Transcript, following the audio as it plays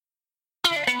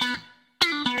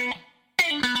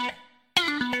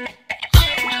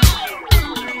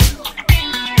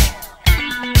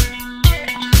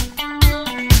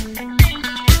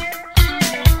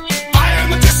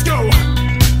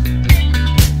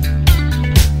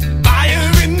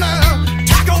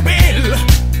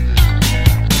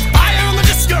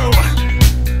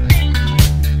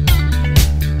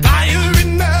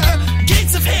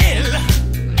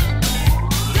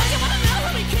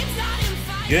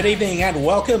Good evening and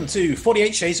welcome to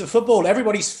 48 Shades of Football,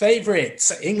 everybody's favourite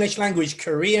English language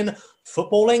Korean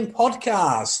footballing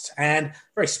podcast. And a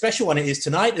very special one it is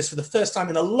tonight. As for the first time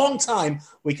in a long time,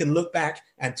 we can look back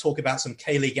and talk about some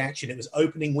K-League action. It was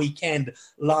opening weekend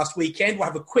last weekend. We'll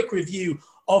have a quick review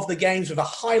of the games with a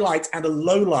highlight and a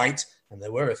low light. And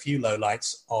there were a few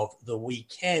lowlights of the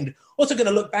weekend. Also going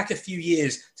to look back a few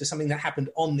years to something that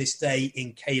happened on this day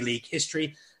in K-League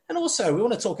history. And also, we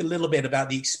want to talk a little bit about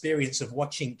the experience of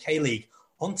watching K-League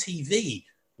on TV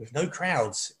with no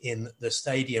crowds in the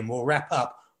stadium. We'll wrap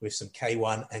up with some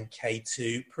K1 and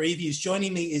K2 previews.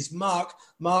 Joining me is Mark.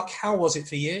 Mark, how was it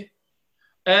for you?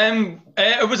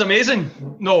 It was amazing.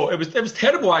 No, it was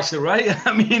terrible actually, right?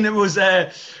 I mean, it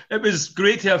was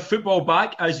great to have football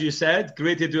back, as you said.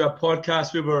 Great to do a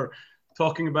podcast. We were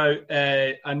talking about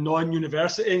a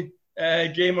non-university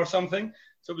game or something.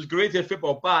 So it was great to have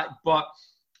football back, but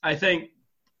I think,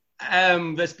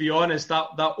 let's be honest,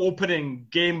 that opening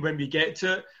game when we get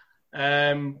to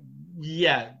it,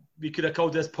 we could have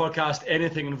called this podcast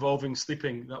anything involving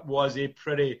sleeping. That was a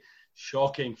pretty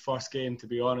shocking first game, to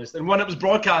be honest. And when it was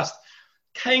broadcast,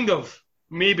 kind of,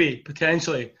 maybe,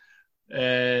 potentially,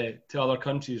 to other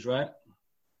countries, right?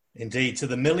 Indeed, to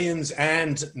the millions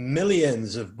and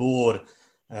millions of bored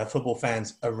football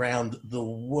fans around the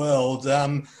world.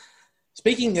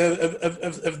 Speaking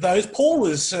of those, Paul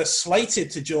was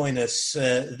slated to join us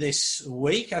this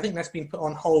week. I think that's been put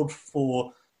on hold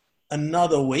for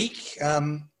another week.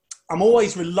 I'm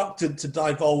always reluctant to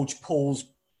divulge Paul's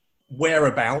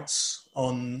whereabouts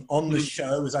on the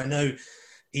show, as I know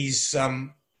he's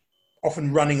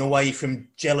often running away from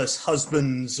jealous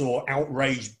husbands or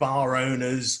outraged bar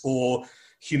owners or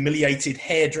humiliated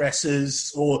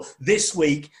hairdressers, or this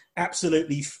week,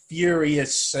 absolutely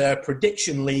furious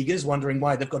prediction leaguers wondering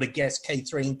why they've got to guess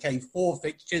K3 and K4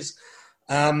 fixtures.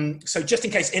 So just in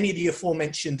case any of the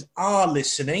aforementioned are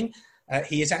listening,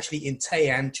 he is actually in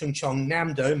Taean,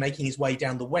 Seongnam, making his way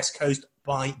down the west coast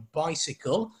by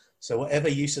bicycle. So whatever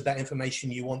use of that information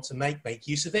you want to make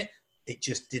use of it. It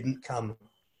just didn't come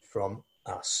from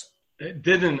us. It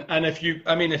didn't. And if you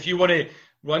want to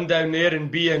run down there and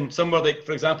be in somewhere like,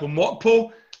 for example,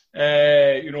 Mokpo,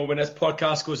 when this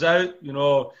podcast goes out,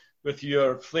 with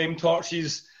your flame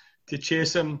torches to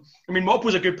chase him. I mean,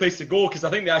 Mokpo's a good place to go because I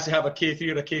think they actually have a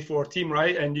K3 or a K4 team,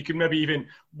 right? And you can maybe even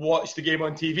watch the game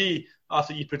on TV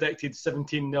after you predicted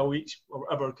 17-0 each or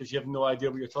whatever, because you have no idea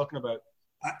what you're talking about.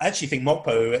 I actually think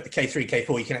Mokpo at the K3,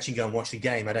 K4, you can actually go and watch the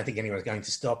game. I don't think anyone's going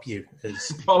to stop you.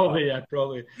 Probably.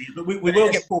 But we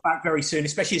will get Paul back very soon,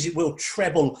 especially as it will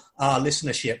treble our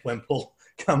listenership when Paul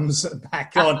comes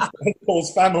back on.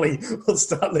 Paul's family will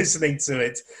start listening to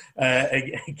it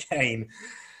again.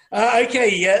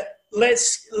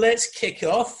 Let's kick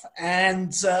off.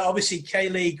 And obviously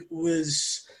K-League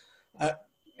was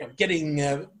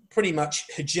getting pretty much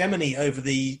hegemony over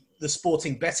the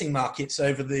sporting betting markets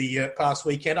over the past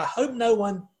weekend. I hope no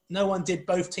one did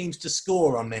both teams to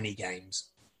score on many games.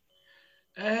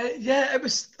 It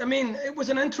was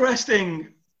an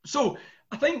interesting. So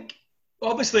I think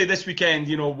obviously this weekend,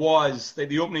 was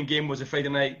the opening game was a Friday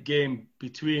night game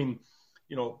between,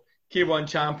 K1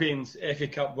 champions, FA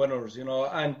Cup winners,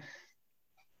 and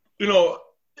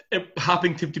it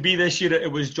happened to be this year.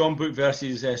 It was John Book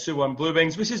versus Suwon Blue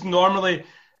Wings, which is normally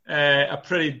a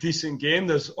pretty decent game.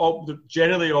 There's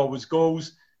generally always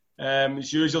goals.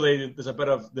 It's usually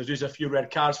there's usually a few red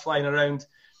cards flying around,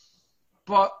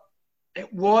 but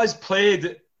it was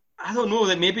played. I don't know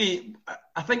that maybe.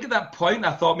 I think at that point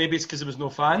I thought maybe it's because there was no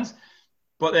fans,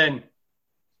 but then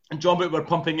John Book were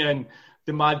pumping in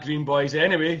the Mad Green Boys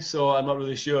anyway, so I'm not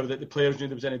really sure that the players knew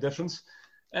there was any difference.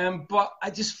 But I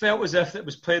just felt as if it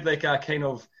was played like a kind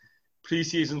of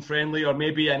pre-season friendly, or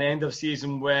maybe an end of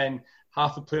season when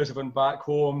half the players have been back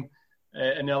home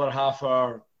and the other half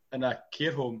are in a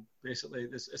care home, basically.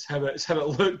 It's how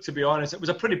it looked, to be honest. It was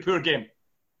a pretty poor game.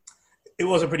 It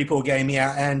was a pretty poor game,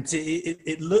 yeah, and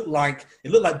it looked like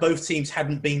both teams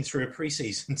hadn't been through a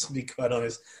pre-season, to be quite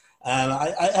honest.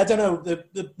 I don't know,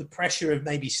 the pressure of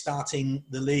maybe starting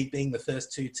the league, being the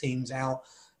first two teams out,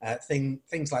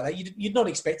 things like that. You'd not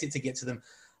expect it to get to them.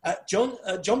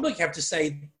 John Book, you have to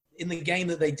say, in the game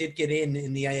that they did get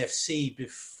in the AFC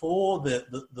before the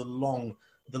long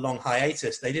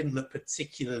hiatus, they didn't look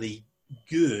particularly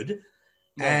good.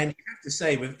 No. And you have to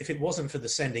say, if it wasn't for the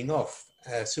sending off,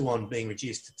 Suwon being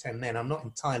reduced to 10 men, I'm not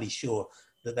entirely sure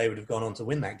that they would have gone on to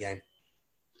win that game.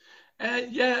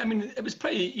 It was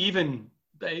pretty even.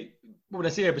 When I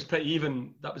say it was pretty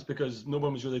even, that was because no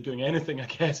one was really doing anything, I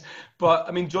guess.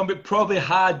 But, John Book probably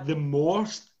had the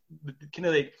most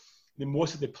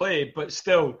of the play, but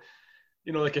still,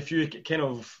 like a few kind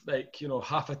of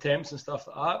half attempts and stuff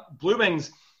like that. Blue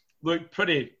Wings looked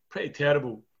pretty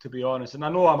terrible, to be honest. And I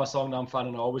know I'm a Seongnam fan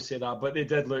and I always say that, but they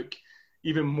did look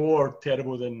even more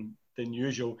terrible than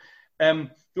usual. The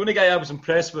only guy I was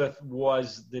impressed with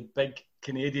was the big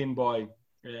Canadian boy,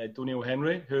 Doniel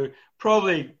Henry, who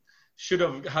probably should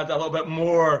have had a little bit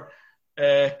more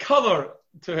colour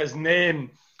to his name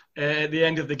at the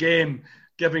end of the game,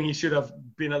 given he should have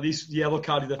been at least yellow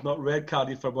carded, if not red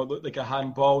carded, for what looked like a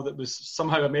handball that was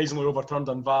somehow amazingly overturned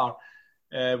on VAR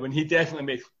when he definitely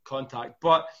made contact.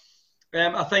 But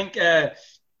I think,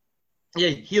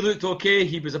 he looked okay.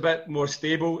 He was a bit more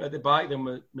stable at the back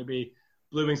than maybe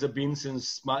Blue Wings have been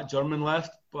since Matt German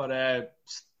left. But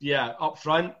up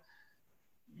front,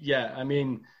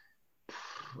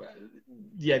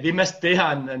 they missed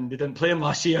Dehan and they didn't play him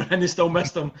last year, and they still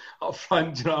missed him up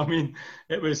front. Do you know what I mean?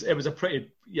 It was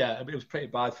pretty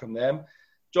bad from them.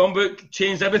 John Book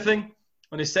changed everything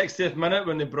on his 60th minute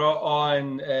when they brought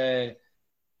on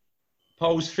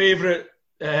Paul's favourite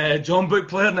John Book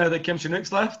player now that Kim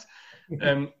Chinook's left.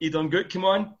 Lee Dong-gook came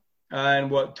on, and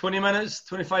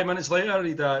 25 minutes later,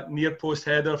 he had a near post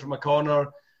header from a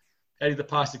corner, headed the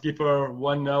past the keeper,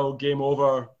 1-0, game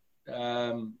over.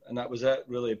 And that was it,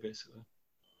 really, basically.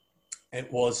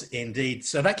 It was indeed.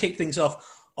 So that kicked things off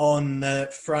on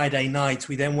Friday night.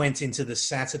 We then went into the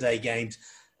Saturday games,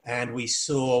 and we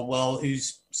saw,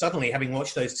 who's suddenly, having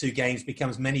watched those two games,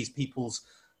 becomes many people's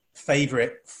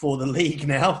favourite for the league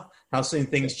now. How soon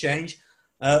things change.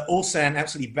 Ulsan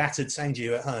absolutely battered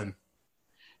Sangju at home.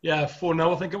 Yeah,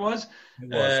 4-0 I think it was.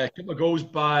 A couple of goals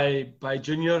by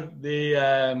Junior.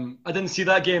 I didn't see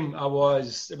that game. It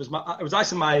was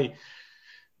actually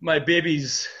my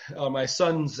baby's or my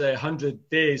son's 100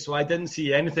 days, so I didn't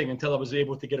see anything until I was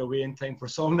able to get away in time for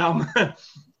Seongnam.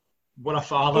 What a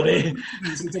father, eh?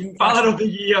 Father of the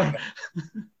year.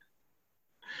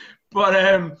 But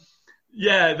I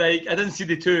didn't see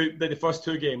the first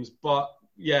two games, but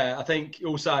yeah, I think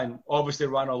Ulsan obviously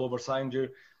ran all over Sangju.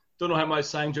 Don't know how much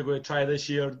Sangju are going to try this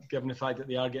year, given the fact that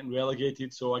they are getting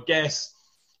relegated. So I guess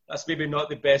that's maybe not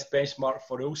the best benchmark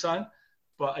for Ulsan,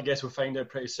 but I guess we'll find out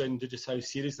pretty soon just how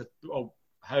serious,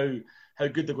 how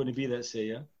good they're going to be. Let's say,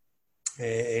 yeah.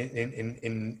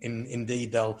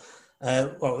 Indeed, they'll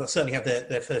certainly have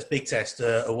their first big test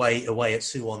away at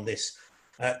Suwon this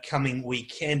coming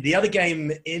weekend. The other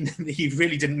game you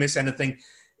really didn't miss anything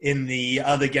in the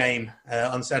other game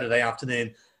on Saturday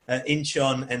afternoon.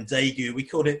 Incheon and Daegu. We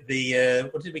called it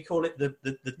what did we call it? The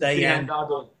Daean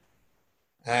Derby.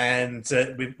 And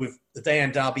with the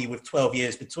Daean Derby with 12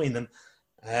 years between them,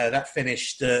 that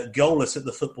finished goalless at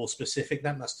the Football Specific.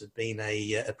 That must have been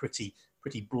a pretty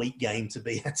bleak game to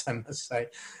be at, I must say.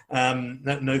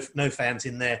 No fans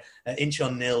in there.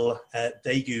 Incheon 0,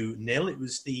 Daegu 0. It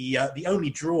was the only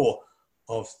draw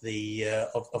of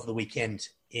the weekend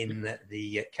in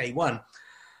the K1.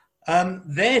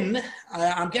 Then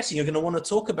I'm guessing you're going to want to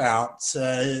talk about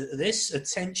this.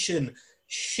 Attention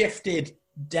shifted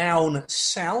down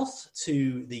south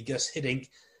to the Gus Hiddink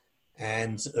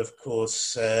and, of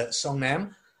course,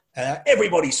 Seongnam.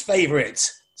 Everybody's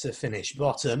favourite to finish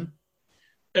bottom.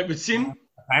 It would seem.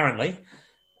 Apparently.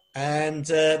 And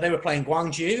they were playing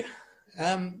Gwangju.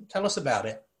 Tell us about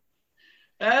it.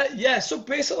 So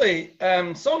basically,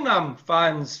 Seongnam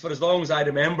fans, for as long as I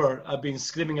remember, have been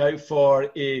screaming out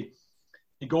for a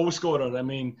goal scorer. I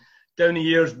mean, down the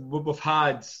years, we've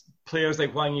had players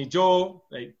like Hwang Yi-jo,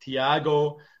 like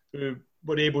Thiago, who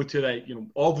were able to,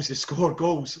 obviously score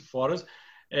goals for us,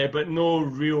 but no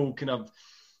real kind of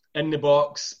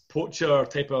in-the-box poacher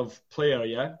type of player,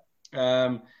 yeah?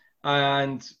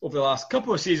 And over the last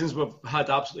couple of seasons, we've had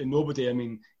absolutely nobody. I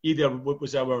mean, either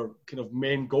was our kind of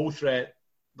main goal threat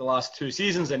the last two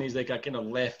seasons, and he's like a kind of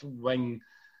left wing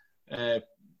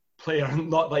player.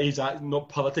 Not that he's not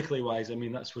politically wise. I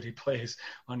mean, that's what he plays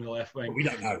on the left wing. We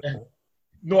don't know.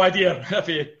 No idea if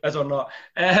he is or not.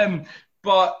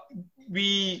 But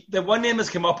the one name that's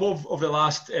come up over the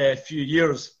last few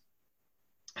years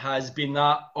has been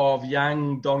that of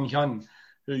Yang Dong-hyun,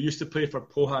 who used to play for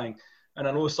Pohang. And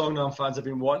I know Seongnam fans have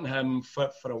been wanting him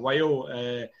for a while.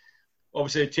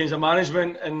 Obviously, change of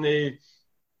management in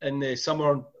the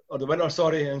summer or the winter,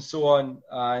 and so on.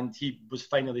 And he was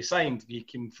finally signed. He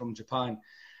came from Japan.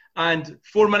 And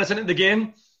 4 minutes into the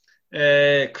game,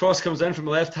 cross comes in from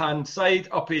the left-hand side,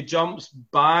 up he jumps,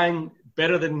 bang,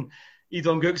 better than Lee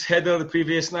Dong-gook's header the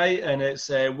previous night, and it's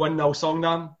 1-0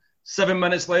 Seongnam. 7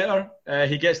 minutes later,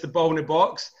 he gets the ball in the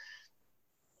box.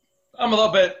 I'm a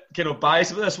little bit kind of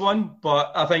biased with this one,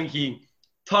 but I think he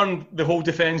turned the whole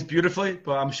defence beautifully,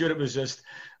 but I'm sure it was just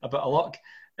a bit of luck.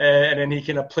 And then he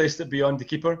kind of placed it beyond the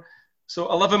keeper. So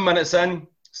 11 minutes in,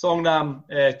 Seongnam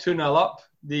 2-0 up.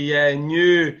 The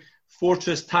new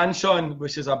Fortress Tanshon,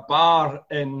 which is a bar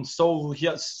in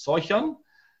Sohyun.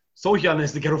 Sohyun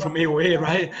is the girl from AOA,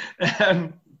 right?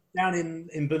 Down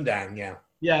in Bundang, yeah.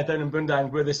 Yeah, down in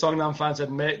Bundang, where the Seongnam fans had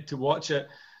met to watch it,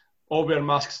 all wearing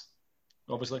masks,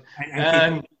 obviously.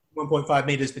 And 1.5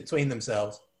 metres between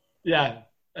themselves. Yeah,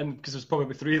 and because there's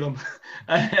probably three of them.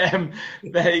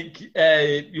 They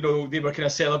were kind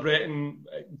of celebrating.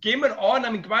 Game went on. I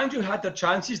mean, Gwangju had their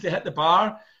chances. They hit the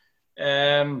bar.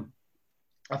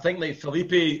 I think like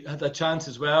Felipe had a chance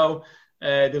as well.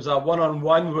 There was a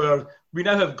one-on-one where we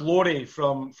now have Glory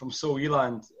from Seoul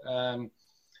Eland.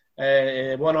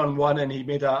 One-on-one, and he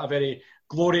made a very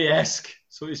Glory-esque,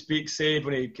 so to speak, save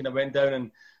when he kind of went down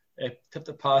and tipped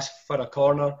a pass for a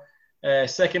corner.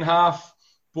 Second half,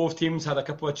 both teams had a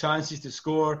couple of chances to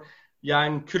score.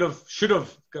 Yang should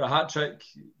have got a hat trick.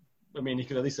 I mean, he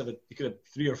could at least have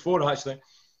 3 or 4 actually.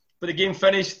 But the game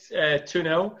finished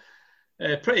 2-0.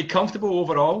 Pretty comfortable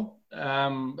overall.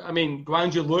 I mean,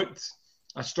 Gwangju looked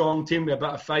a strong team with a bit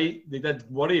of fight. They did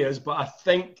worry us, but I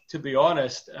think, to be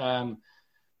honest, I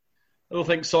don't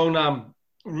think Seongnam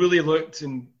really looked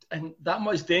in that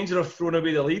much danger of throwing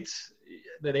away the leads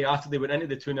after they went into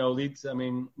the 2-0 lead. I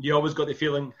mean, you always got the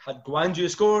feeling, had Gwangju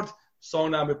scored,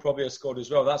 Seongnam would probably have scored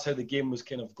as well. That's how the game was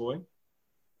kind of going.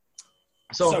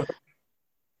 So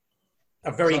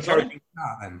a very encouraging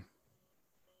start then.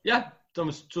 Yeah, so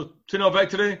 2-0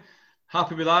 victory.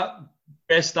 Happy with that.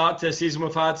 Best start to a season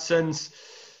we've had since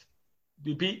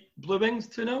we beat Blue Wings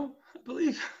 2-0, I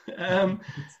believe.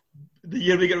 The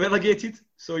year we get relegated.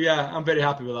 So, yeah, I'm very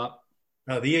happy with that.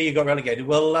 Oh, the year you got relegated.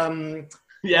 Well,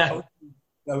 yeah.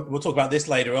 We'll talk about this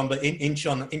later on, but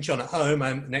Incheon at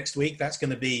home next week, that's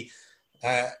going to be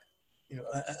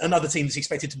another team that's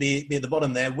expected to be at the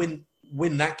bottom there.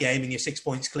 Win that game and you're 6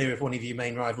 points clear of one of your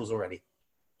main rivals already.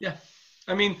 Yeah.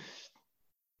 I mean,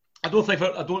 I don't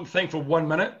think for 1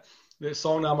 minute that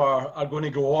Seongnam are going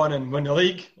to go on and win the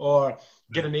league or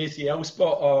get an ACL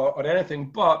spot or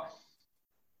anything. But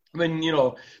when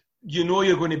you're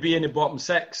going to be in the bottom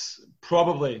 6,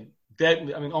 probably,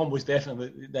 almost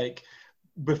definitely, like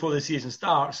before the season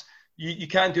starts, you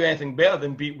can't do anything better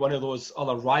than beat one of those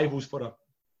other rivals for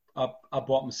a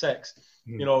bottom 6.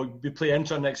 We play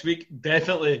Incheon next week,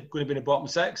 definitely going to be in the bottom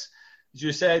 6. As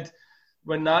you said,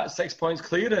 when that 6 points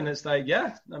clear, and it's like,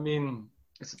 yeah, I mean,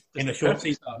 it's in a short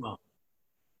season.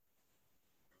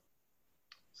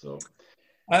 So,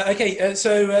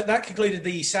 so that concluded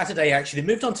the Saturday action. It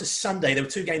moved on to Sunday. There were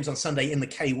 2 games on Sunday in the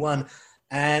K1.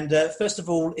 And first of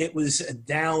all, it was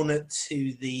down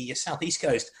to the southeast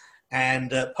coast.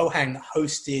 And Pohang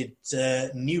hosted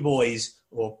New Boys,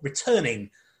 or returning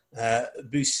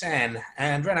Busan,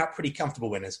 and ran out pretty comfortable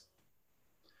winners.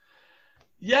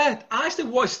 Yeah, I actually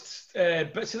watched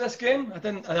bits of this game. I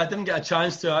didn't get a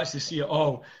chance to actually see it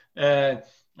all. I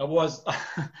was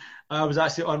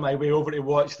actually on my way over to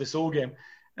watch the Seoul game.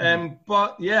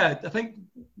 But yeah, I think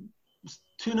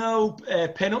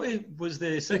 2-0 penalty was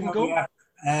the second goal. Yeah.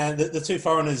 And the 2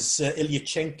 foreigners,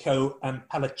 Ilyachenko and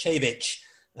Palachevich,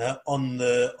 on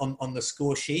the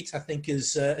score sheet. I think,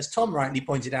 as Tom rightly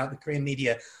pointed out, the Korean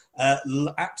media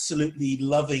absolutely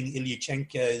loving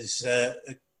Ilyachenko's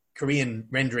Korean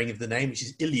rendering of the name, which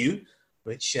is Ilyu,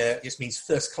 which just means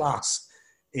first class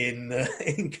in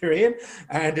Korean,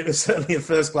 and it was certainly a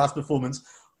first class performance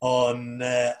on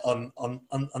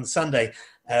Sunday.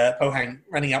 Pohang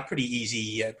running up pretty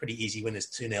easy winners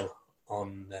 2-0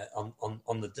 on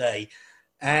the day,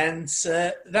 and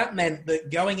that meant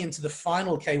that going into the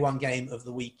final K1 game of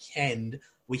the weekend,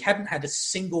 we hadn't had a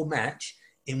single match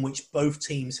in which both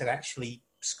teams had actually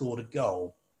scored a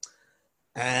goal.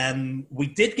 We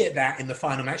did get that in the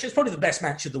final match. It's probably the best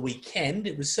match of the weekend.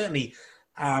 It was certainly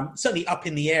up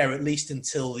in the air, at least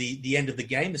until the end of the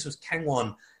game. This was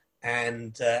Kangwon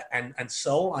and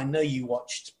Seoul. I know you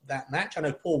watched that match. I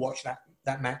know Paul watched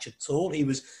that match at all. He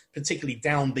was particularly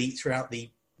downbeat throughout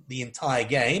the entire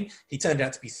game. He turned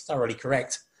out to be thoroughly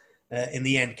correct in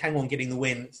the end. Kangwon getting the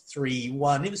win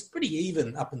 3-1. It was pretty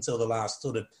even up until the last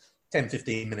sort of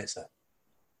 10-15 minutes there.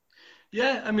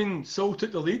 Yeah, I mean, Seoul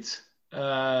took the lead.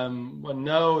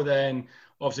 1-0, then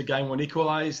obviously Gangwon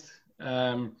equalised.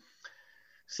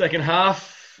 Second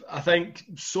half, I think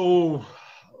Seoul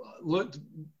looked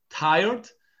tired.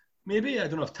 Maybe, I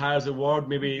don't know if tired's a word.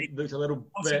 Maybe looked a little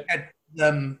bit. Had,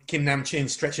 Kim Nam-chin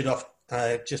stretch it off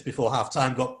just before half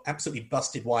time. Got absolutely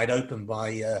busted wide open by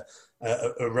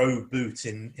a road boot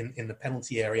in the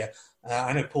penalty area.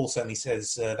 I know Paul certainly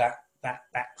says that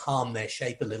harmed their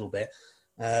shape a little bit,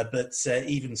 but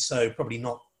even so, probably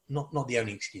not the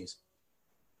only excuse.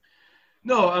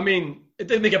 No, I mean, it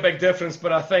did make a big difference,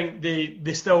 but I think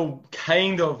they still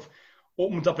kind of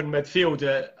opened up in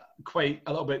midfield quite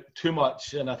a little bit too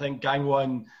much. And I think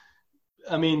Gangwon,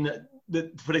 I mean,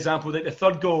 for example, the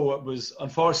third goal, it was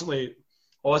unfortunately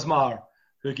Osmar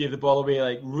who gave the ball away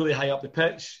like really high up the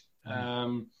pitch.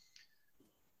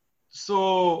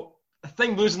 So I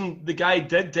think losing the guy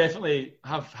did definitely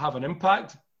have an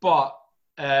impact, but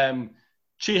Chi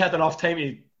had enough time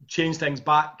to change things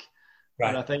back. Right.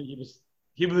 And I think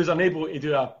he was unable to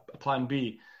do a plan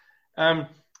B.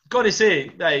 Got to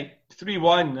say, like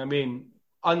 3-1, I mean,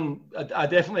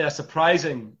 definitely a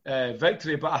surprising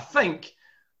victory, but I think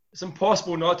it's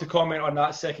impossible not to comment on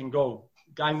that second goal,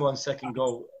 Gangwon's second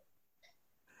goal.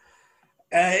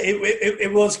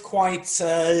 It was quite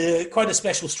a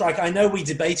special strike. I know we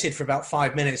debated for about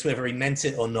 5 minutes whether he meant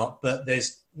it or not, but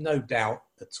there's no doubt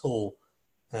at all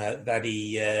that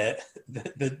he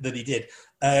that he did.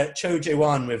 Cho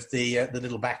Jae-won with the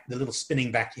little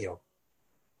spinning back heel.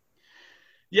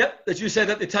 Yep, as you said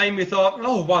at the time, we thought,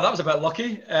 oh wow, that was a bit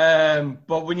lucky.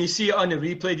 But when you see it on the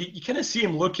replay, you kind of see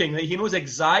him looking like he knows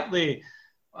exactly.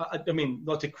 I mean,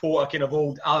 not to quote a kind of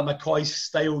old Alan McCoy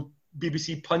style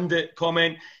BBC pundit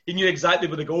comment, he knew exactly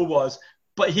where the goal was,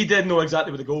 but he did know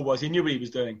exactly where the goal was. He knew what he was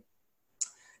doing.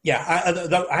 Yeah,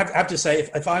 I have to say,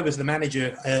 if I was the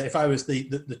manager, if I was the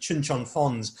Chuncheon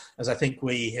Fons, as I think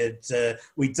we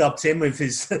dubbed him, with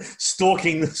his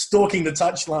stalking the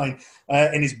touchline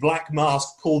in his black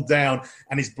mask pulled down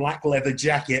and his black leather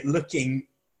jacket, looking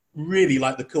really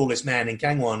like the coolest man in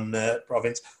Gangwon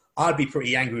province, I'd be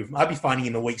pretty angry with him. I'd be fining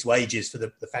him a week's wages for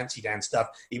the fancy dance stuff.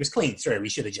 He was clean through. He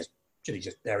should have just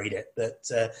buried it. But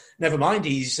never mind.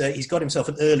 He's got himself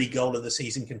an early goal of the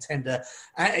season contender.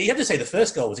 You have to say the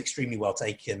first goal was extremely well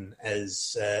taken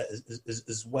as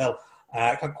well.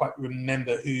 I can't quite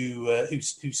remember who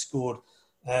scored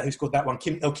that one.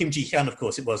 Kim Ji-hyun, of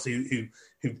course, it was who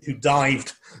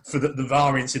dived for the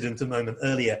VAR incident a moment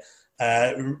earlier,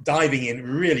 diving in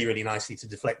really, really nicely to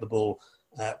deflect the ball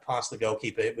past the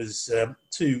goalkeeper. It was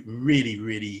two really,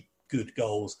 really good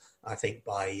goals, I think,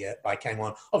 by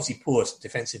Gangwon. Obviously poor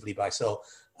defensively by Seoul,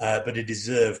 but it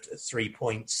deserved 3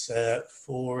 points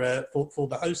for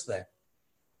the host there.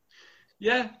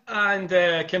 Yeah, and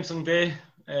Kim Sung-bae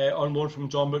on loan from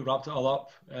Jeonbuk wrapped it all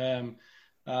up.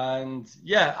 And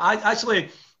yeah,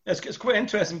 it's quite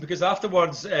interesting because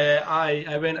afterwards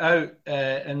I went out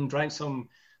and drank some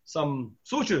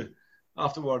soju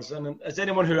afterwards, and as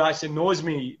anyone who actually knows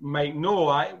me might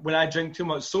know, when I drink too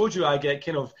much soju, I get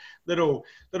kind of little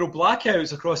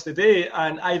blackouts across the day,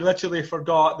 and I literally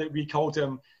forgot that we called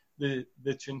him the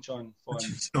Chuncheon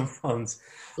Fons.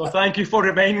 So thank you for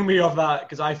reminding me of that,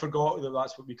 because I forgot that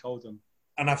that's what we called him.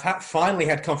 And I've finally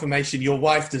had confirmation your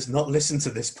wife does not listen to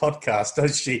this podcast,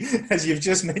 does she? As you've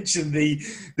just mentioned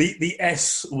the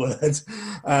S word.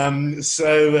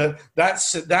 So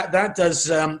that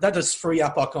does free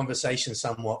up our conversation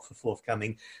somewhat for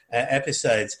forthcoming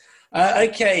episodes.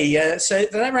 Okay, so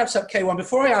that wraps up K1.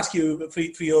 Before I ask you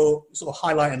for your sort of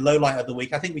highlight and low light of the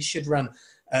week, I think we should run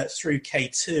through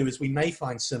K2, as we may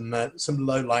find some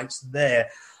low lights there.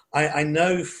 I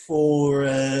know for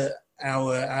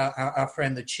our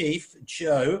friend the Chief,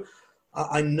 Joe,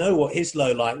 I know what his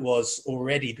low light was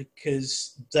already,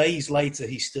 because days later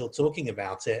he's still talking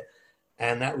about it,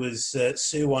 and that was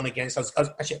Suwon against.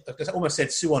 I almost said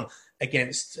Suwon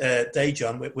against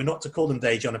Daejeon. We're not to call them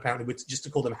Daejeon, apparently. We're just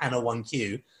to call them Hana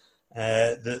 1Q,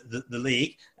 the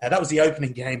league. That was the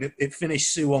opening game. It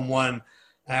finished Suwon 1,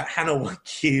 Hana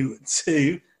 1Q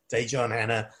 2, Daejeon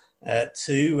Hana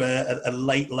 2, a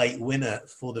late winner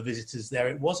for the visitors there.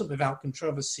 It wasn't without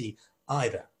controversy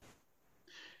either.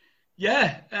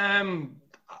 Yeah.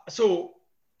 So,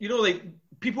 like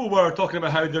people were talking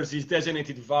about how there's these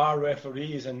designated VAR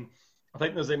referees, and I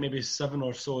think there's like maybe 7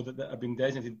 or so that have been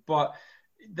designated. But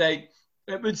it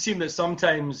would seem that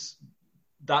sometimes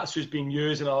that's who's being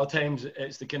used, and other times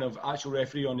it's the kind of actual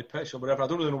referee on the pitch or whatever. I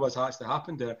don't really know what's actually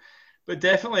happened there. But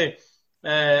definitely,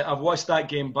 I've watched that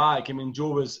game back. I mean,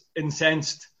 Joe was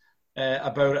incensed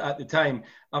about it at the time.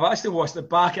 I've actually watched it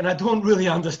back, and I don't really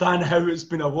understand how it's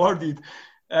been awarded.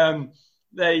 The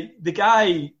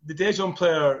guy, the Daejeon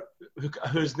player,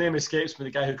 whose name escapes me,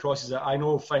 the guy who crosses it, I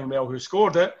know fine well who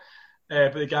scored it,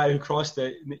 but the guy who crossed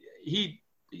it,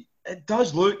 it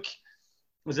does look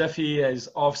as if he is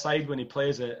offside when he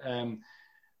plays it.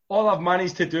 All I've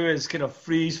managed to do is kind of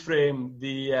freeze frame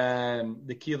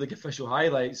the key league official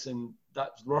highlights, and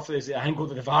that's roughly as the angle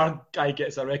that the VAR guy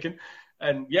gets, I reckon.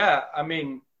 And yeah, I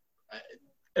mean,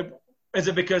 is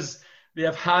it because they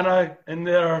have Hana in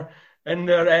their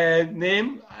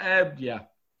name? Yeah.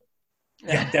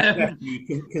 Yeah, definitely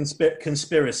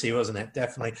conspiracy, wasn't it?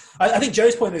 Definitely. I think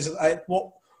Joe's point is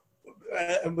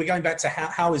we're going back to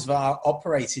how is VAR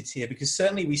operated here, because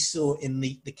certainly we saw in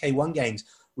the K1 games,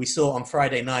 we saw on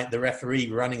Friday night the referee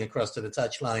running across to the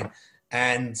touchline,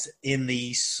 and in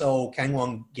the Seoul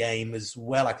Kangwon game as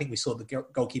well, I think we saw the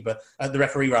goalkeeper, the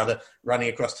referee rather, running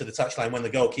across to the touchline when the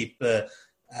goalkeeper,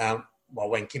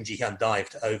 when Kim Ji-hyun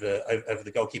dived over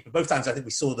the goalkeeper. Both times I think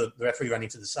we saw the referee running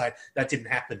to the side. That didn't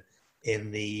happen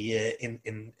in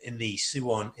the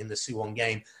Suwon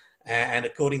game, and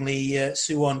accordingly,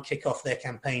 Suwon kick off their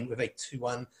campaign with a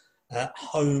 2-1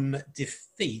 home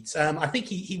defeat. I think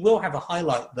he will have a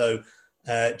highlight though,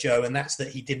 Joe, and that's that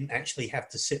he didn't actually have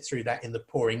to sit through that in the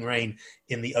pouring rain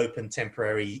in the open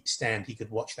temporary stand. He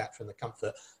could watch that from the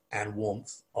comfort and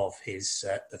warmth of his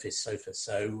sofa.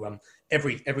 So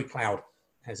every cloud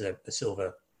has a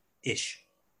silver-ish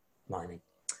lining.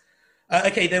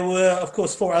 Okay, there were, of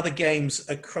course, 4 other games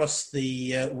across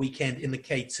the weekend in the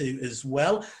K2 as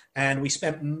well. And I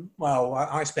spent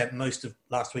most of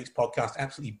last week's podcast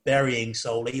absolutely burying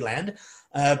Seoul Eland.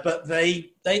 But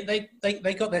they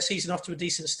got their season off to a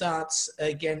decent start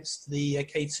against the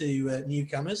K2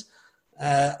 newcomers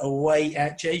away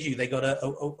at Jeju. They got a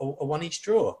 1-each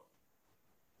draw.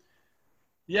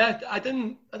 Yeah, I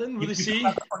didn't really see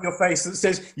on your face that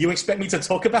says you expect me to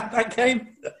talk about that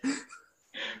game.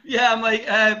 Yeah, I'm like,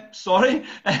 sorry.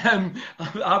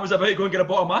 I was about to go and get a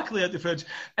bottle of Mackley at the fridge.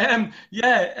 I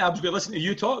was going to listen to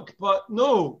you talk, but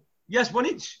no. Yes,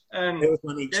 1-each. It was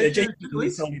 1-each.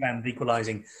 Seongnam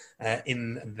equalising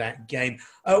in that game.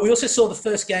 We also saw the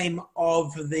first game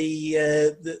of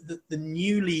the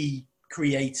newly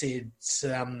created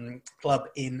club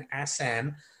in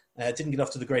Asan. Didn't get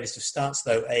off to the greatest of starts,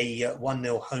 though. A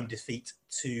 1-0 home defeat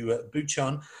to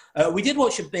Bucheon. We did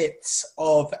watch a bit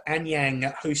of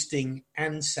Anyang hosting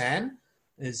Ansan,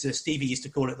 as Stevie used to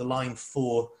call it, the Line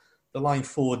 4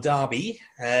 derby.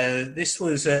 This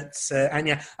was at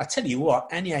Anyang. I tell you what,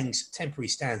 Anyang's temporary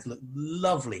stands looked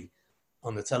lovely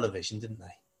on the television, didn't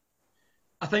they?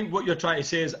 I think what you're trying to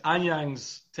say is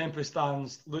Anyang's temporary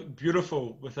stands look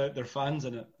beautiful without their fans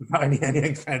in it. Without any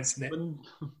Anyang fans in it.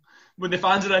 When the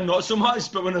fans are in, not so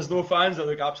much, but when there's no fans, they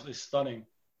look absolutely stunning.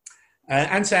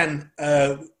 Ansan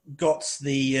got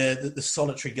the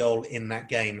solitary goal in that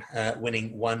game,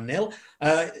 winning 1-0.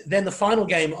 Then the final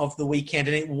game of the weekend,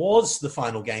 and it was the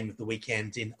final game of the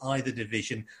weekend in either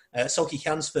division, Seoul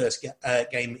Ki-hwan's first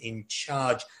game in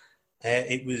charge.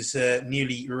 It was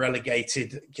newly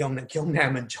relegated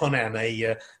Seongnam and Jeonnam,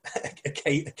 a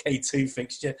K2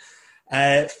 fixture.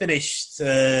 Finished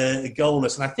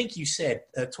goalless, and I think you said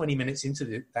 20 minutes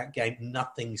into that game,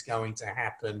 nothing's going to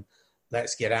happen.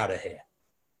 Let's get out of here.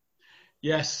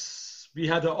 Yes, we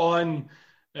had it on,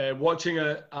 watching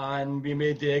it, and we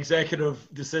made the executive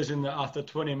decision that after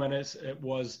 20 minutes it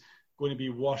was going to be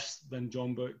worse than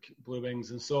Jeonbuk Blue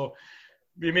Wings, and so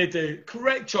we made the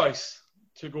correct choice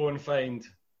to go and find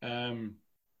some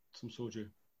soju.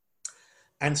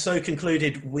 And so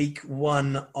concluded week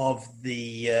 1 of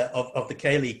the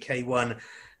K-League, K1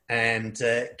 and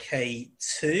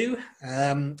K2.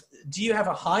 Do you have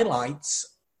a highlight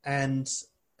and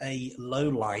a low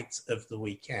light of the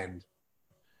weekend?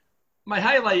 My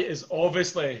highlight is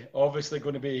obviously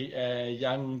going to be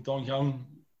Yang Dong-hyun.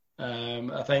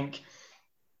 I think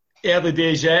early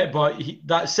days yet, but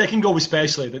that second goal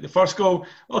especially, the first goal,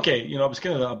 okay, it was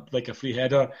kind of like a free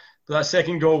header, but that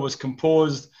second goal was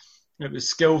composed. It was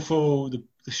skillful.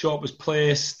 The shot was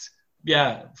placed.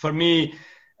 Yeah, for me,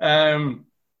 I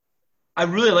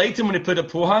really liked him when he played at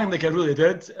Pohang. Like I really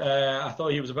did. I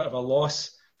thought he was a bit of a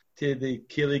loss to the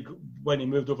K-League when he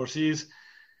moved overseas.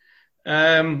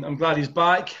 I'm glad he's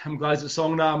back. I'm glad he's at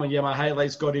Seongnam. And yeah, my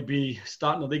highlight's got to be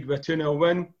starting the league with a 2-0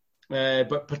 win.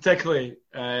 But particularly,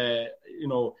 for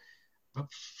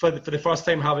the first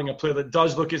time having a player that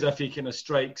does look as if he kind of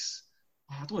strikes,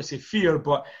 I don't want to say fear,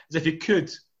 but as if he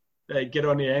could get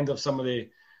on the end of some of the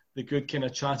good kind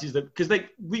of chances because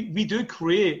we do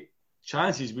create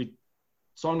chances.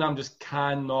 Seongnam just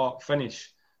cannot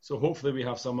finish. So hopefully we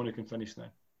have someone who can finish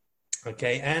now.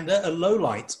 Okay, and a low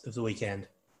light of the weekend.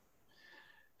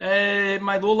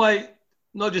 My low light,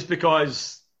 not just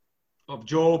because of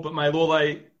Joe, but my low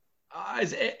light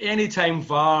is any time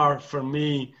VAR for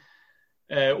me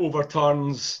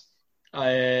overturns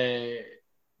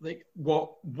like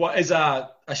what is a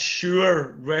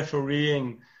sure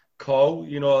refereeing call.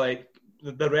 Like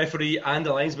the referee and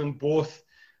the linesman both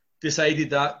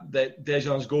decided that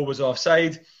Daejeon's goal was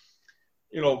offside.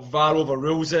 VAR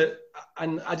overrules it.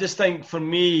 And I just think for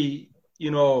me,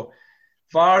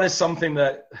 VAR is something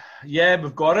that,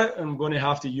 we've got it, and I'm going to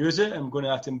have to use it, and I'm going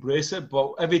to have to embrace it.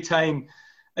 But every time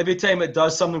it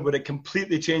does something where it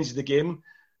completely changes the game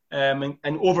and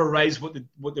overrides what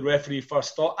the referee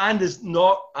first thought, and is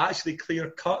not actually clear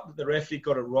cut that the referee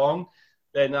got it wrong,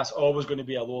 then that's always going to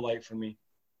be a low light for me.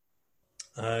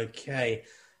 Okay,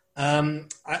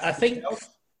 I think.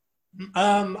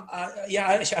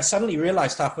 I suddenly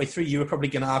realised halfway through you were probably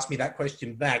going to ask me that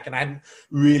question back, and I hadn't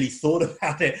really thought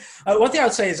about it. One thing I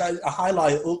would say is I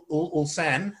highlight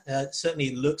Ulsan.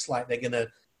 Certainly looks like they're going to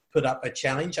put up a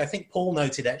challenge. I think Paul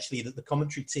noted actually that the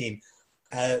commentary team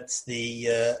at the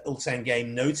Ulsan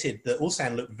game noted that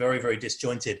Ulsan looked very, very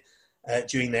disjointed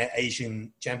during their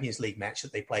Asian Champions League match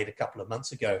that they played a couple of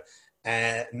months ago.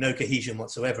 No cohesion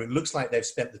whatsoever. It looks like they've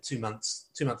spent the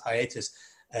two-month hiatus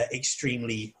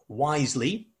extremely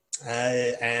wisely,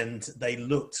 and they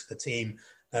looked a team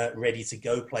ready to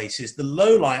go places. The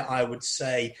low light, I would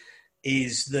say,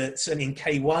 is that certainly in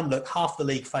K1, look, half the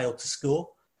league failed to score.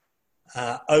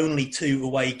 Only 2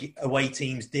 away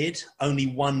teams did. Only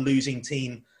 1 losing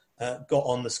team got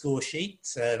on the score sheet.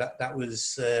 That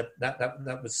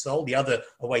was Seoul. The other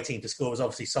away team to score was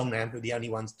obviously Seongnam, who were the only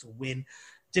ones to win.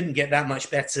 Didn't get that much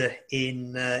better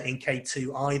in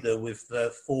K2 either, with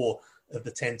 4 of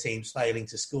the 10 teams failing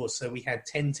to score. So we had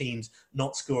 10 teams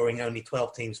not scoring, only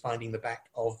 12 teams finding the back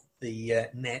of the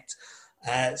net.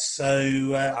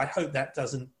 So I hope that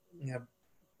doesn't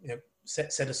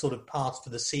set a sort of path for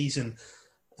the season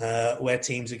where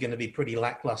teams are going to be pretty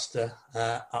lackluster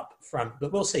up front.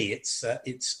 But we'll see.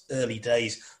 It's early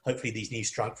days. Hopefully these new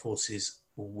strike forces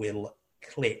will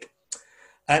click.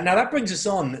 Now that brings us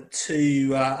on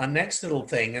to our next little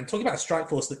thing. And talking about a strike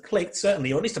force that clicked,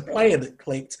 certainly, or at least a player that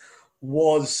clicked,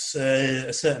 was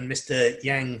a certain Mr.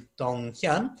 Yang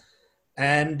Dong-hyun.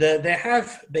 And there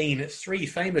have been 3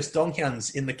 famous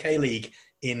Dong-hyuns in the K-League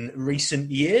in recent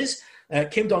years.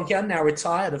 Kim Dong-hyun, now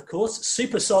retired, of course.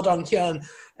 Super So Dong-hyun,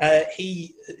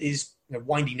 he is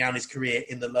winding down his career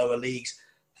in the lower leagues.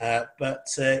 But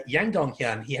Yang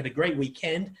Dong-hyun, he had a great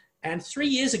weekend. And 3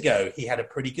 years ago, he had a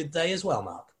pretty good day as well,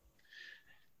 Mark.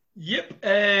 Yep,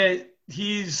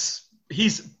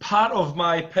 he's part of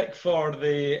my pick for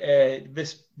the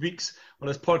this week's or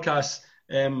this podcast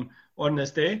on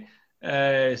this day.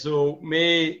 So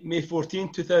May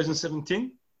 14,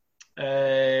 2017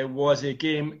 was a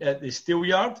game at the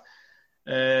Steelyard.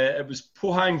 It was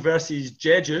Pohang versus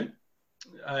Jeju.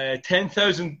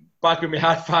 10,000 back when we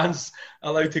had fans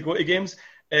allowed to go to games.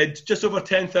 Just over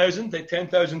 10,000, like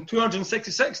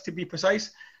 10,266 to be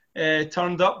precise,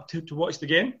 turned up to watch the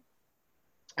game.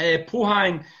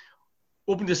 Pohang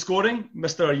opened the scoring.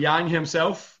 Mr. Yang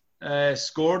himself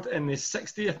scored in the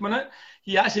 60th minute.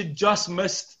 He actually just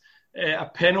missed a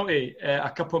penalty a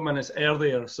couple of minutes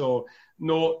earlier. So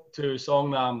note to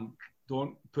Seongnam,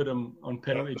 don't put him on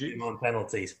penalty duty. Put him on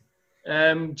penalties.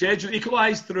 Jeju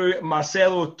equalised through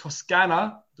Marcelo Toscana.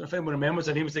 I don't know if anyone remembers,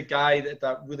 and he was the guy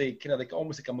that really kind of like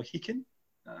almost like a Mohican.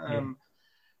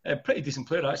 A pretty decent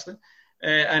player actually.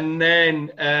 And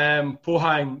then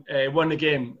Pohang won the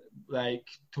game like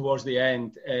towards the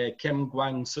end. Kim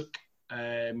Gwang-suk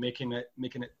making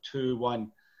it 2-1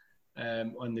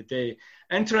 on the day.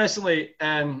 Interestingly,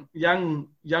 Yang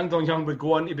Dong-hyun would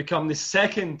go on to become the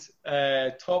second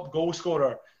top goal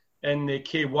scorer in the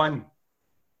K1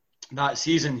 that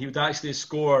season. He would actually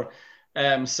score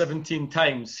 17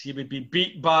 times. He would be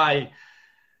beat by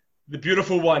the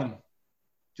beautiful one. Do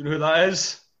you know who that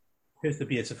is? Who's the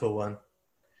beautiful one?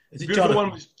 The beautiful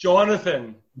one was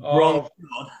Jonathan of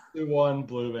the one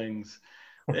Blue Wings.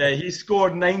 He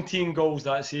scored 19 goals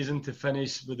that season to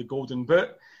finish with the Golden Boot.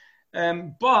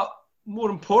 But more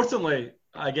importantly,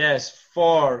 I guess,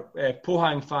 for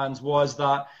Pohang fans was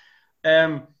that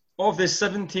of the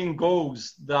 17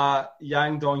 goals that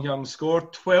Yang Dong-hyun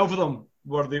scored, 12 of them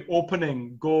were the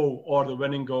opening goal or the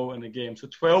winning goal in a game. So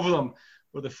 12 of them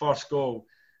were the first goal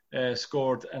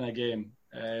scored in a game,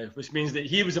 which means that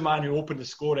he was the man who opened the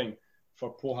scoring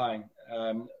for Pohang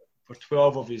for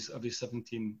 12 of his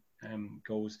 17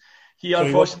 goals. He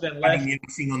unfortunately left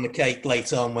icing on the cake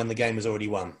later on when the game was already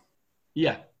won.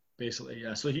 Yeah, basically,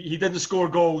 yeah. So he didn't score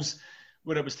goals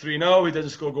when it was 3-0. He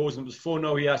didn't score goals when it was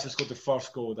 4-0. He actually scored the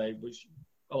first goal, which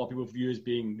a lot of people view as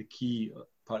being the key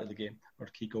part of the game, or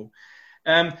key goal.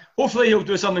 Hopefully he'll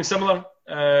do something similar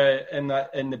in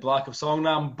the black of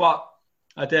Seongnam, but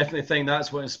I definitely think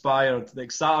that's what inspired.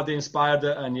 Like Saturday inspired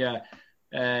it, and yeah,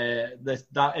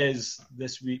 that is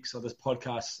this week's or this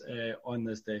podcast on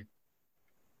this day.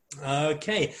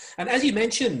 Okay, and as you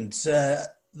mentioned,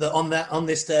 on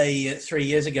this day 3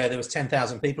 years ago, there was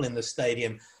 10,000 people in the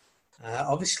stadium.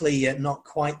 Obviously, not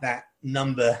quite that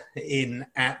number in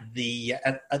at the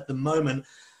moment.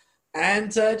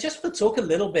 And just to talk a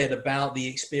little bit about the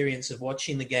experience of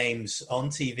watching the games on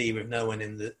TV with no one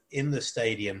in the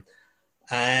stadium.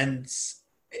 And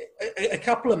a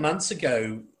couple of months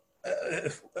ago,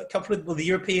 the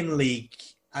European League,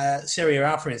 Serie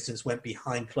A, for instance, went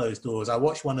behind closed doors. I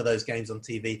watched one of those games on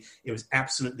TV. It was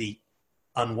absolutely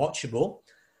unwatchable.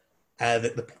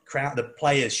 The crowd, the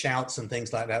players' shouts and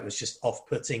things like that was just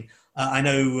off-putting. I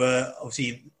know,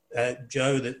 obviously,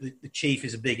 Joe, the chief,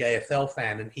 is a big AFL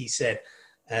fan, and he said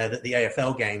that the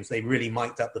AFL games, they really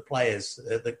mic'd up the players,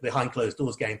 the behind closed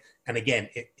doors game. And again,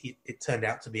 it turned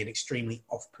out to be an extremely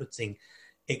off-putting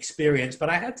experience. But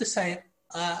I had to say,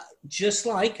 just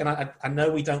like, and I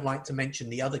know we don't like to mention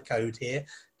the other code here,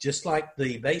 just like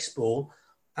the baseball,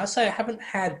 I say I haven't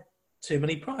had too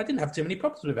many. I didn't have too many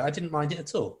problems with it. I didn't mind it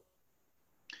at all.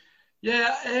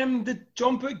 Yeah, the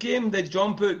John Book game, the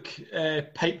John Book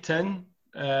piped in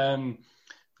the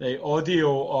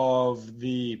audio of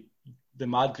the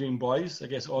Mad Green Boys, I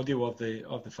guess audio of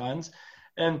the fans.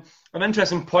 And an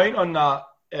interesting point on that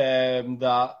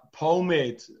that Paul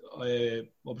made,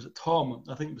 what was it, Tom?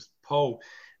 I think it was Paul,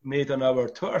 made on our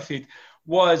Twitter feed,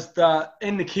 was that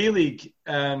in the K-League,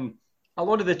 a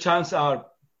lot of the chants are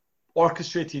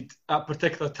orchestrated at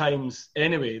particular times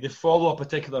anyway. They follow a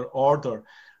particular order.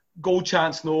 Goal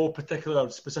chants, no. Particular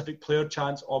specific player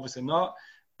chants, obviously not.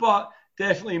 But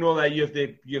definitely know that you have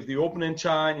the opening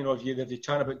chant. You know, if you have the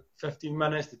chant about 15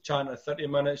 minutes, the chant at 30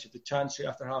 minutes, you have the chant straight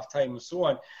after half time, and so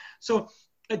on. So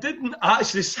it didn't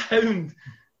actually sound.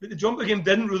 The John Book game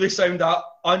didn't really sound that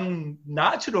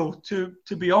unnatural. To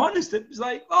be honest, it was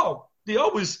like, oh, they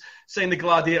always sing the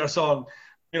Gladiator song,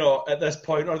 you know, at this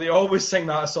point, or they always sing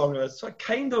that song. So it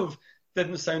kind of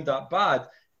didn't sound that bad.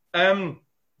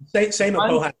 Same at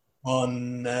Pohang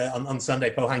on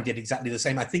Sunday. Pohang did exactly the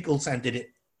same. I think Ulsan did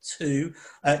it too.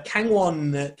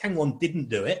 Kangwon didn't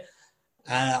do it.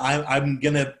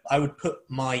 I would put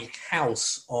my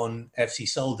house on FC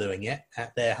Seoul doing it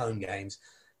at their home games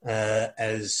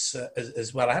as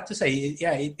well. I have to say,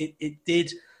 yeah, it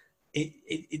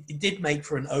did make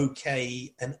for an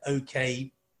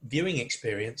okay viewing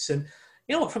experience. And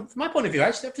you know what, from my point of view, I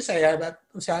actually have to say,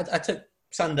 I took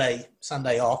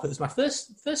Sunday off. It was my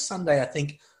first Sunday I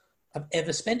think I've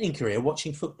ever spent in Korea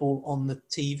watching football on the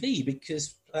TV,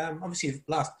 because obviously the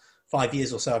last 5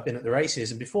 years or so I've been at the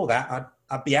races, and before that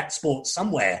I'd be at sports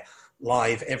somewhere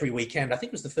live every weekend. I think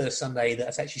it was the first Sunday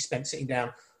that I actually spent sitting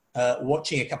down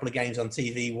watching a couple of games on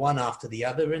TV, one after the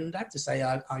other, and I have to say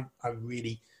I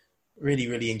really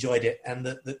enjoyed it. And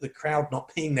the crowd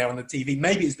not being there on the TV,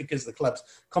 maybe it's because the club's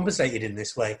compensated in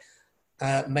this way,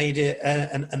 made it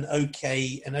an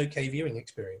okay viewing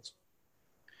experience.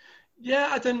 Yeah,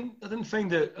 I didn't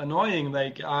find it annoying.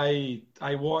 Like I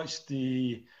watched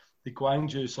the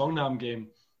Gwangju Seongnam game.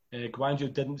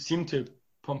 Gwangju didn't seem to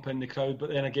pump in the crowd, but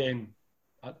then again,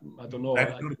 I don't know. I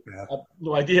have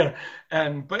no idea.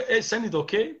 But it sounded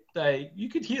okay. You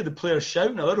could hear the players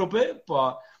shouting a little bit,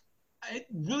 but it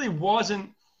really wasn't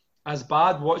as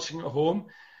bad watching at home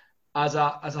as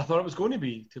I thought it was going to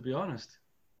be honest.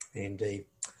 Indeed.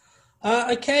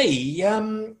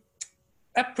 Okay.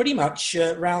 That pretty much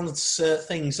rounds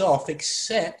things off,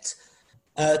 except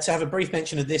to have a brief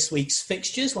mention of this week's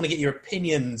fixtures. Want to get your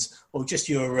opinions or just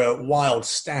your wild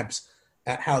stabs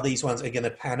at how these ones are going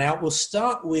to pan out. We'll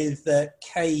start with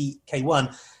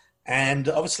K1. And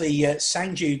obviously,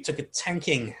 Sangju took a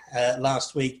tanking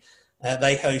last week.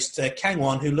 They host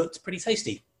Kangwon, who looked pretty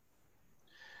tasty.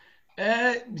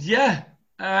 Yeah.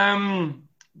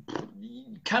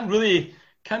 Can't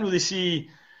really see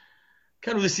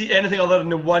anything other than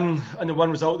the one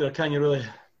result there, can you really?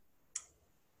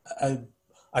 I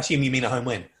assume you mean a home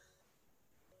win.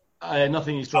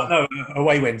 Nothing is drawn. Oh, no,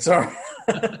 away win. Sorry.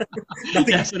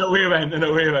 Yes, an away win.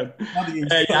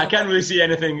 Yeah, I can't really see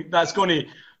anything. That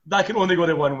can only go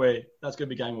the one way. That's going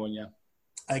to be Gangwon, yeah.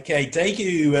 Okay,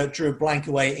 Daegu drew a blank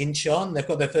away at Incheon. They've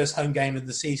got their first home game of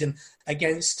the season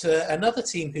against another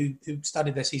team who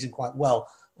started their season quite well.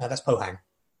 That's Pohang.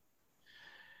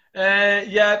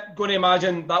 Yeah, going to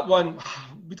imagine that one.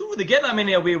 We don't really get that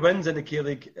many away wins in the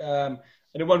K-League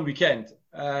in one weekend.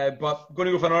 But going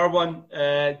to go for another one.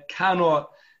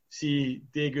 Cannot see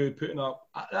Daegu putting up.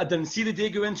 I didn't see the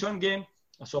Daegu Incheon game.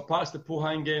 I saw parts of the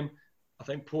Pohang game. I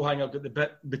think Pohang have got the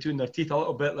bit between their teeth a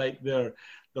little bit like their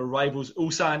rivals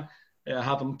Ulsan.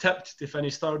 Have them tipped to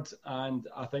finish third, and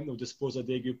I think they'll dispose of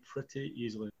Daegu pretty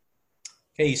easily.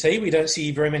 Okay, you see, we don't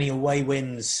see very many away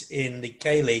wins in the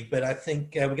K-League, but I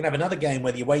think we're going to have another game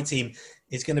where the away team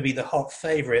is going to be the hot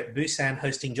favourite, Busan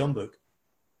hosting Jeonbuk.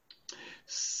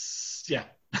 Yeah.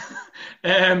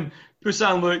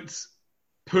 Busan looked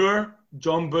poor.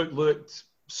 John Book looked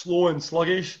slow and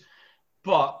sluggish,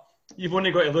 but you've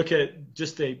only got to look at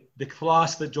just the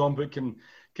class that John Book can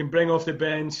bring off the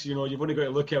bench. You've only got to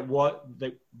look at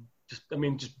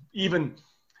even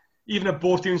if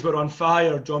both teams were on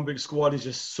fire, John Book's squad is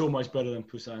just so much better than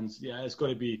Busan's. Yeah, it's got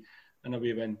to be an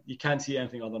away win. You can't see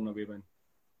anything other than an away win.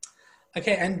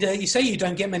 Okay, and you say you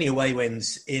don't get many away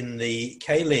wins in the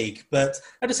K-League, but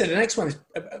as I said, the next one is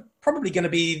probably going to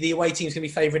be the away team's going to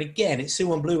be favourite again. It's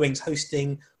Suwon Blue Wings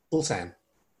hosting Ulsan.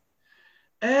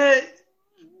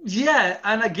 Yeah,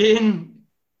 and again,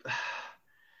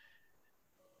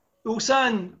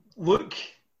 Ulsan look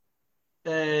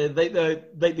like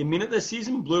they mean it this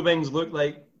season. Blue Wings look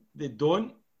like they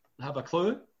don't have a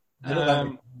clue.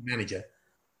 Manager.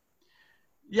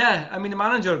 Yeah, I mean the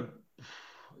manager.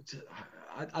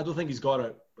 I don't think he's got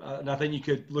it, and I think you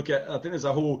could look at. I think there's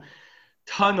a whole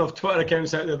ton of Twitter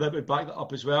accounts out there that would back that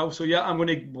up as well. So yeah, I'm going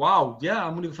to go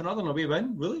for another away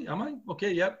win. Really? Am I?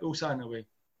 Okay, yeah, Ulsan away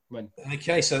win.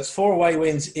 Okay, so it's 4 away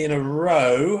wins in a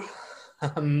row.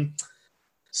 Seongnam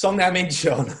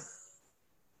Incheon.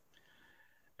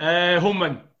 Home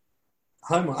win.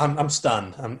 Home. I'm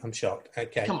stunned. I'm shocked.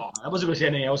 Okay. Come on, I wasn't going to say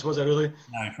anything else, was I? Really?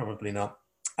 No, probably not.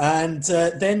 And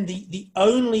then the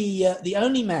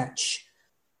only match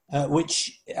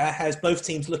which has both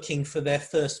teams looking for their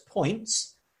first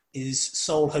points is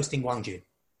Seoul hosting Gwangju.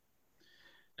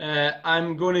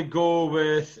 I'm going to go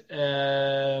with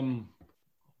Gwangju.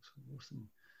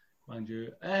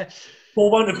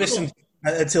 Paul won't have listened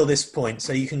until this point,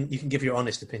 so you can give your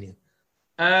honest opinion.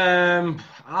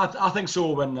 I think Seoul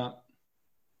will win that,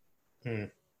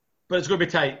 but it's going to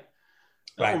be tight.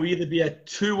 Right. It will either be a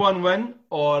 2-1 win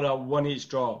or a 1-each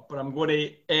draw, but I'm going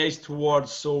to edge towards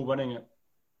Seoul winning it.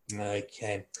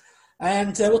 Okay.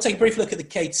 And we'll take a brief look at the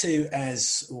K2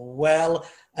 as well.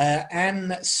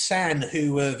 An San,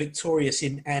 who were victorious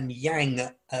in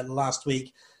Anyang last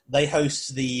week, they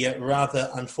host the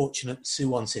rather unfortunate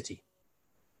Suwon City.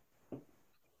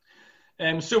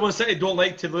 Suwon City don't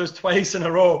like to lose twice in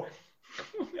a row.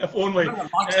 If only.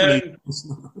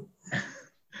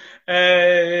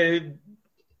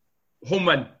 Home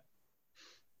win.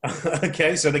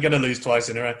 Okay, so they're going to lose twice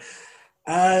in a row.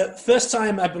 First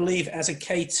time, I believe, as a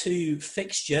K2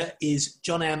 fixture is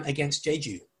Jeonnam against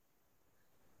Jeju.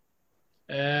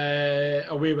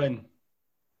 Away win.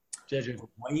 Jeju.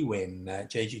 Away win.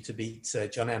 Jeju to beat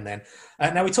Jeonnam then.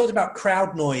 Now, we talked about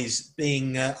crowd noise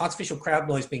being, artificial crowd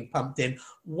noise being pumped in.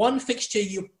 One fixture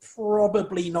you're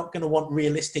probably not going to want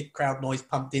realistic crowd noise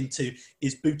pumped into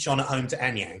is Bucheon at home to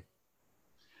Anyang.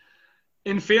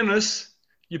 In fairness,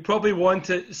 you probably want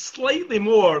it slightly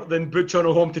more than Bucheon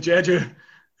at home to Jeju.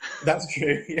 That's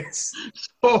true, yes.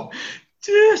 So,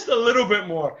 just a little bit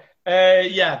more.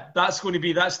 That's like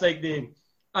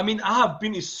I have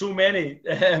been to so many,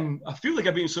 I feel like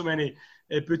I've been to so many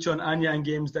Bucheon Anyang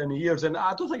games down the years, and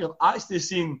I don't think I've actually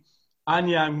seen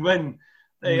Anyang win.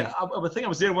 I would think I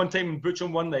was there one time and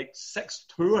Bucheon won like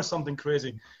 6-2 or something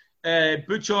crazy.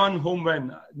 Bucheon home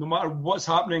win, no matter what's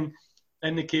happening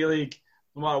in the K-League,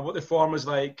 no matter what the form is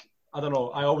like, I don't know.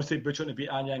 I always take Bucheon to beat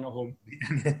Anyang at home.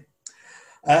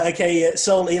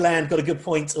 Seoul Eland got a good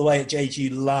point away at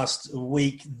Jeju last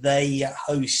week. They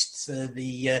host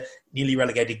the newly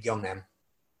relegated Seongnam.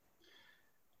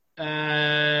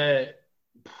 That's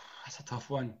a tough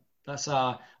one. That's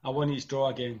a 1-each draw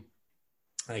again.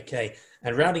 Okay,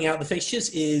 and rounding out the fixtures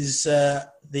is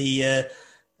the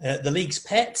league's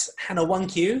pet, Hana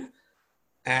Won-kyu,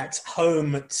 at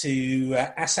home to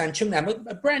Asan Cheongnam,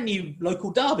 a brand new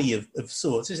local derby of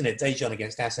sorts, isn't it? Daejeon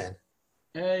against Asan.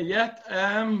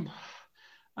 I'm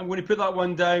going to put that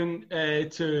one down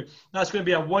that's going to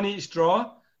be a 1-each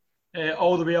draw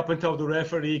all the way up until the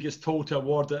referee gets told to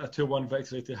award it a 2-1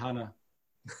 victory to Hana.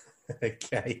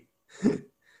 Okay. We're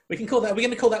going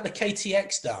to call that the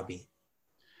KTX derby.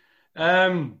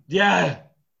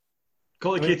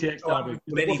 Call it KTX derby.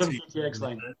 KTX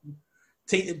line.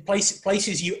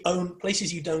 Places you own,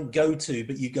 places you don't go to,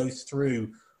 but you go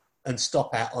through and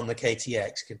stop at on the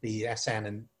KTX could be Asan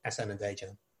and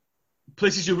Daejeon.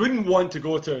 Places you wouldn't want to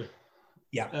go to,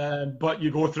 but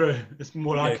you go through. It's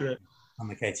more accurate on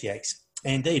the KTX.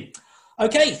 Indeed.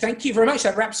 Okay, thank you very much.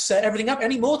 That wraps everything up.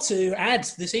 Any more to add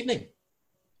this evening?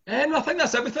 I think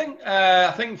that's everything.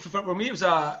 I think for me, it was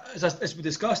as we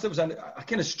discussed, it was a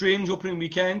kind of strange opening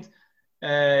weekend.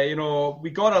 We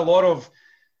got a lot of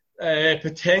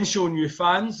potential new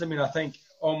fans. I think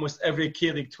almost every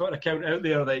K-League Twitter account out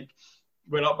there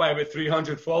went up by about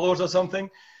 300 followers or something.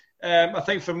 I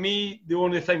think for me, the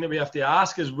only thing that we have to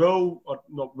ask is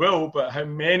but how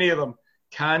many of them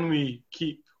can we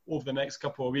keep over the next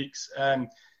couple of weeks?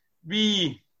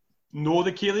 We know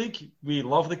the K-League. We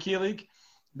love the K-League.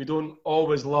 We don't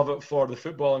always love it for the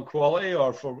football and quality,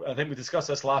 or for, I think we discussed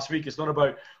this last week, it's not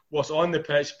about what's on the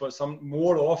pitch, but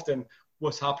more often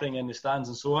what's happening in the stands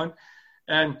and so on.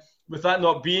 And with that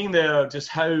not being there, just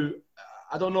how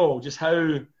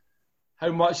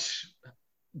much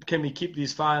can we keep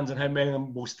these fans, and how many of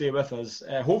them will stay with us?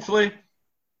 Hopefully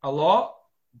a lot,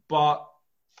 but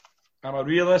I'm a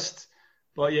realist.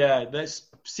 But yeah, let's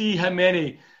see how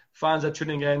many fans are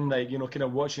tuning in, kind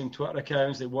of watching Twitter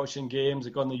accounts, watching games,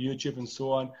 on the YouTube and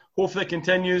so on. Hopefully it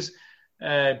continues.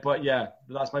 But yeah,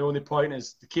 that's my only point,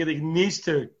 is the K-League needs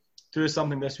to do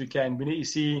something this weekend. We need to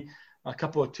see a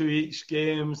couple of 2-each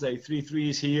games,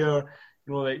 3-3s here,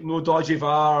 no dodgy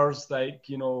VARs,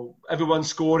 everyone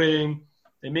scoring.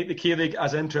 They make the K-League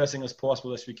as interesting as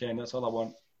possible this weekend. That's all I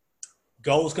want.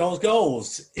 Goals, goals,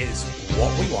 goals is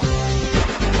what we want.